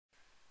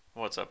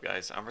What's up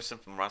guys, I'm Rustin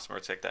from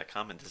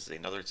RossMoreTech.com and this is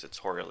another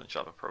tutorial in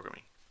Java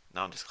programming.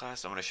 Now in this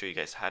class I'm going to show you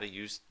guys how to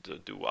use the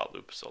do while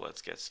loop, so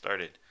let's get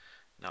started.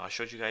 Now I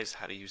showed you guys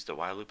how to use the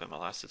while loop in my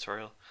last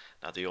tutorial.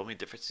 Now the only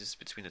differences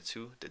between the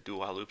two, the do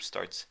while loop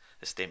starts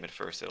the statement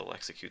first, it'll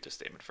execute the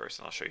statement first,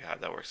 and I'll show you how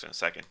that works in a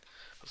second.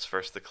 Let's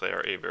first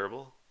declare a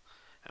variable.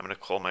 I'm going to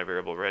call my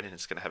variable red and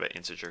it's going to have an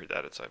integer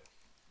data type.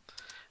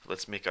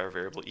 Let's make our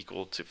variable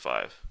equal to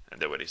 5 and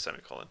then with a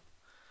semicolon.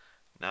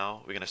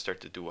 Now we're going to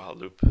start the do while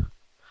loop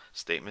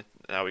statement.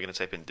 Now we're going to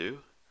type in do,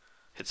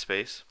 hit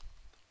space,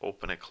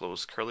 open and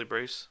close curly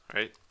brace,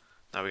 right?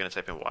 Now we're going to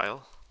type in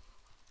while,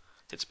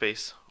 hit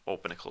space,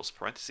 open and close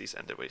parentheses,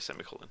 end it with a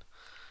semicolon.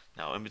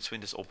 Now in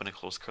between this open and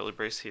close curly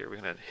brace here,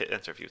 we're going to hit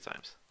enter a few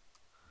times.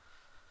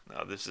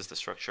 Now this is the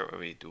structure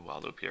of a do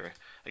while loop here.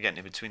 Again,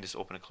 in between this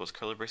open and close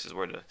curly brace is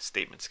where the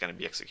statement's going to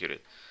be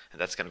executed,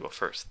 and that's going to go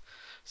first.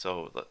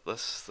 So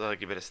let's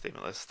give it a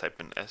statement. Let's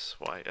type in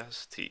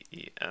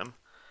system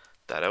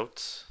dot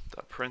out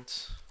dot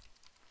print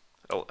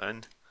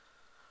ln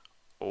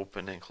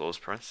open and close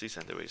parentheses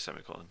and a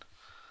semicolon.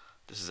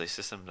 This is a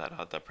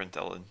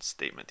system.out.println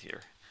statement here.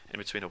 In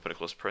between open and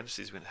close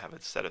parentheses, we're going to have a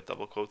set of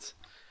double quotes.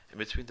 In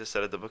between the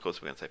set of double quotes,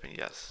 we're going to type in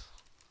yes.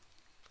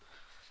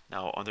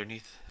 Now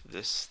underneath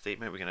this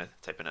statement, we're going to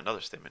type in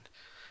another statement.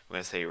 We're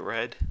going to say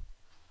red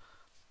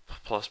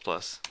plus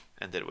plus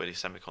and then with a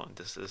semicolon.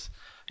 This is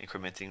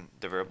incrementing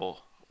the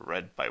variable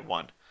red by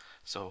 1.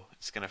 So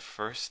it's going to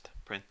first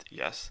print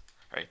yes,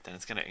 right? Then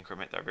it's going to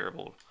increment our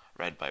variable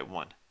red by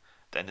 1.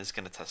 Then it's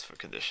going to test for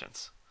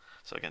conditions.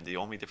 So again, the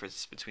only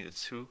difference between the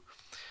two,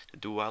 the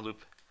do while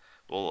loop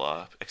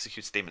will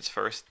execute statements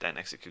first, then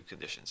execute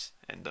conditions,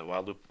 and the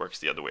while loop works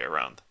the other way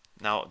around.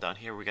 Now down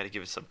here we got to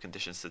give it some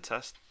conditions to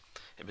test.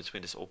 In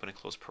between this open and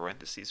close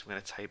parentheses, we're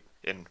going to type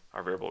in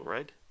our variable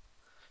red,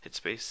 hit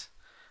space,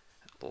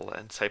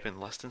 and type in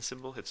less than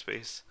symbol, hit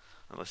space,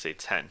 and let's say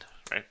 10,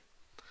 right?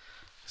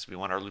 Because we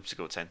want our loop to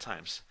go 10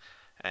 times.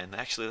 And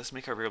actually, let's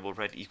make our variable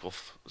red equal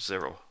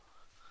 0.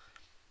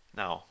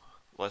 Now,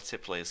 let's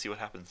hit play and see what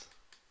happens.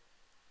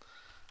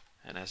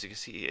 And as you can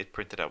see, it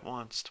printed out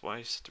once,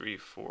 twice, 3,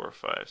 4,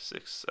 5,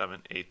 6,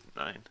 7, 8,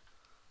 9,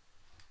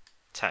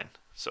 10.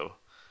 So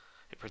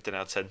it printed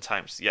out 10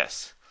 times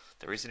yes.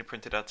 The reason it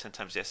printed out 10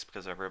 times yes is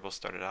because our variable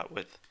started out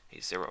with a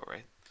 0,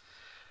 right?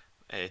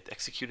 It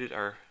executed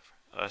our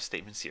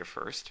statements here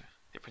first.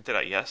 It printed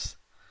out yes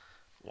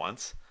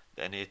once.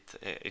 Then it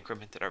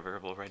incremented our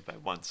variable red by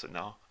 1. So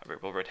now our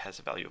variable red has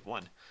a value of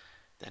 1.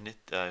 Then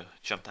it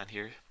jumped on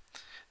here.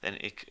 Then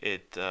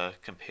it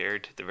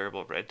compared the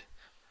variable red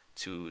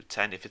to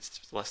 10. If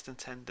it's less than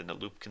 10, then the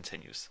loop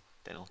continues.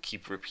 Then it'll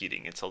keep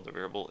repeating until the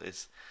variable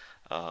is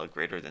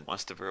greater than.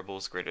 Once the variable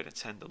is greater than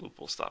 10, the loop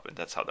will stop, and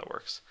that's how that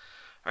works.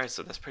 Alright,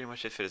 so that's pretty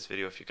much it for this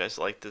video. If you guys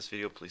liked this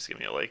video, please give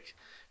me a like.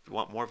 If you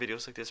want more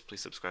videos like this,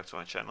 please subscribe to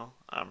my channel.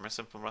 I'm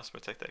Rustin from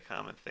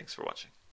RossMoreTech.com, and thanks for watching.